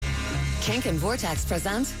Kink and Vortex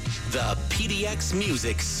present the PDX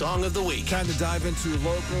Music Song of the Week. Time to dive into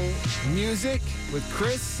local music with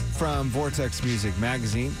Chris from Vortex Music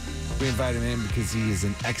Magazine. We invite him in because he is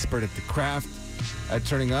an expert at the craft at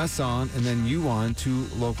turning us on and then you on to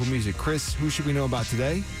local music. Chris, who should we know about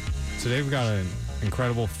today? Today we've got an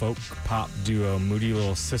incredible folk pop duo, Moody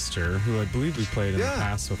Little Sister, who I believe we played in the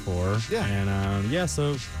past before. Yeah. And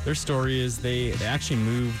so their story is they actually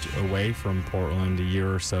moved away from Portland a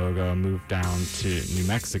year or so ago, moved down to New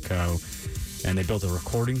Mexico, and they built a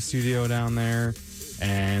recording studio down there.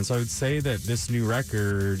 And so I would say that this new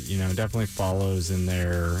record, definitely follows in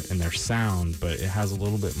their sound, but it has a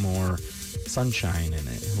little bit more sunshine in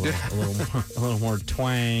it, a little more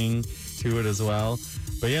twang to it as well.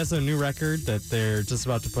 But yeah, so a new record that they're just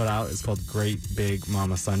about to put out is called Great Big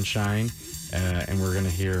Mama Sunshine, and we're going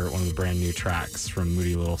to hear one of the brand new tracks from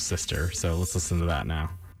Moody Little Sister. So let's listen to that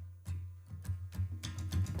now.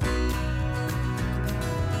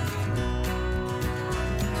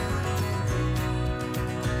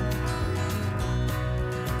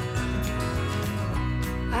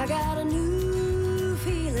 I got a new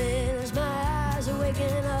feeling as my eyes are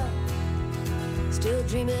waking up. Still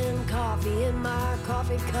dreaming coffee in my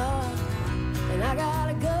coffee cup. And I got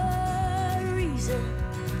a good reason,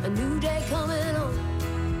 a new day coming on.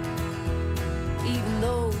 Even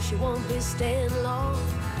though she won't be staying long,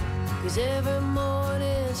 'cause every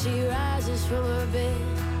morning she rises from her bed,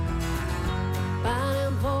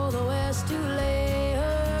 pining for the west to lay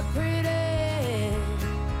her pretty.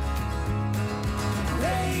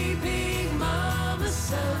 Great big mama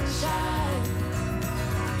sunshine,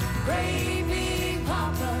 great big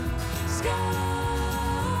papa sky,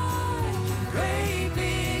 great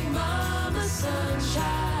big mama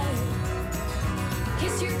sunshine.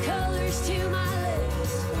 Kiss your colors to my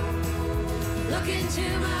lips, look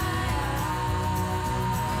into my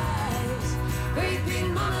eyes. Great big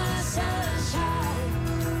mama sunshine.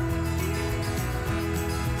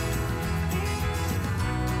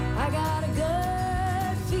 I got a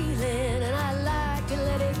good feeling and I like to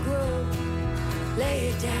let it grow. Lay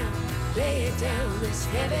it down, this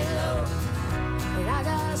heavy load. And I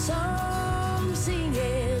got a song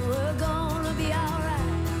singing, we're gonna be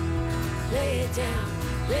alright. Lay it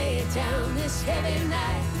down, this heavy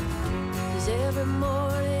night. 'Cause every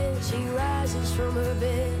morning she rises from her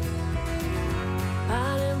bed,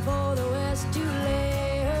 pining for the west to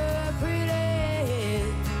lay her pretty.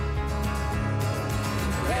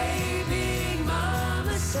 Great big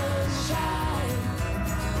mama sunshine,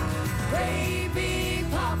 great big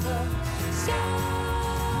papa sky,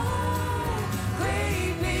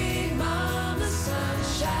 great big mama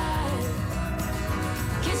sunshine.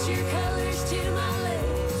 Kiss your colors to my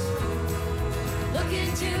lips, look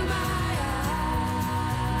into my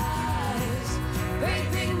eyes. Great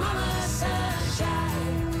big mama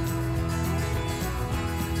sunshine,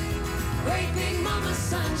 great big mama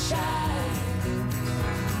sunshine,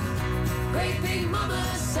 great big mama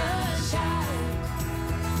sunshine.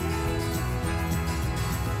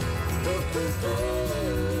 Ooh, ooh, ooh.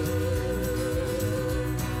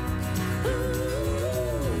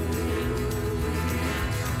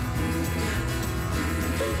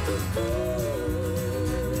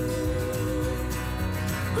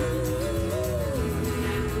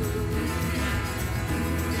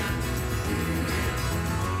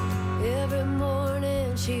 Every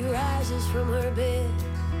morning she rises from her bed,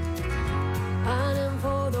 pining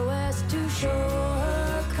for the west to show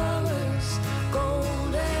her colors,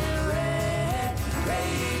 gold and red.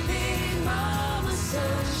 Great big mama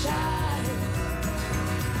sunshine,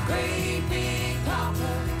 great big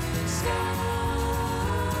papa sky,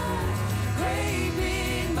 great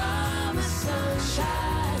big mama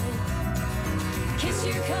sunshine. Kiss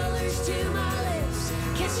your colors to my lips,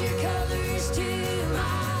 kiss your colors to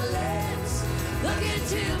my lips, look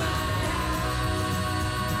into my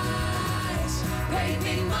eyes. Great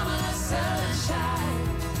big mama sunshine,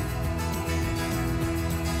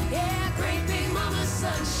 yeah, great big mama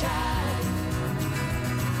sunshine,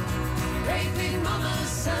 great big mama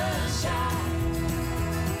sunshine,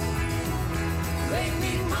 great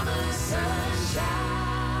big mama sunshine.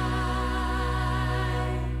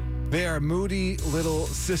 They are Moody Little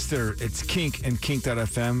Sister. It's Kink and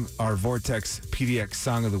Kink.fm, our Vortex PDX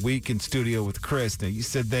Song of the Week in studio with Chris. Now, you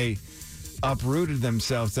said they uprooted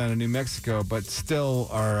themselves down in New Mexico, but still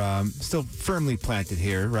are still firmly planted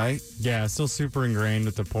here, right? Yeah, still super ingrained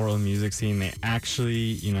with the Portland music scene. They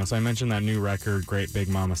actually, so I mentioned that new record, Great Big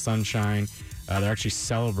Mama Sunshine. They're actually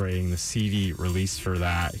celebrating the CD release for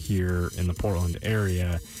that here in the Portland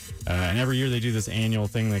area. And every year they do this annual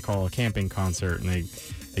thing they call a camping concert, and they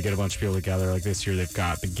they get a bunch of people together. Like this year, they've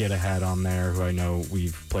got the Get Ahead on there, who I know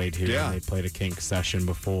we've played here. Yeah. And they played a Kink session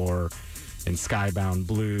before, and Skybound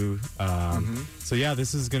Blue. So yeah,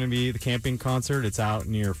 this is going to be the camping concert. It's out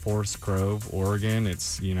near Forest Grove, Oregon.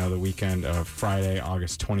 It's, the weekend of Friday,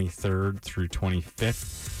 August 23rd through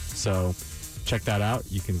 25th. So check that out.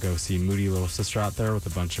 You can go see Moody Little Sister out there with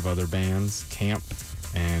a bunch of other bands, camp,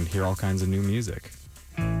 and hear all kinds of new music.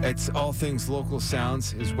 It's All Things Local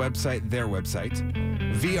Sounds, his website, their website,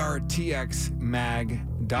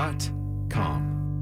 vrtxmag.com.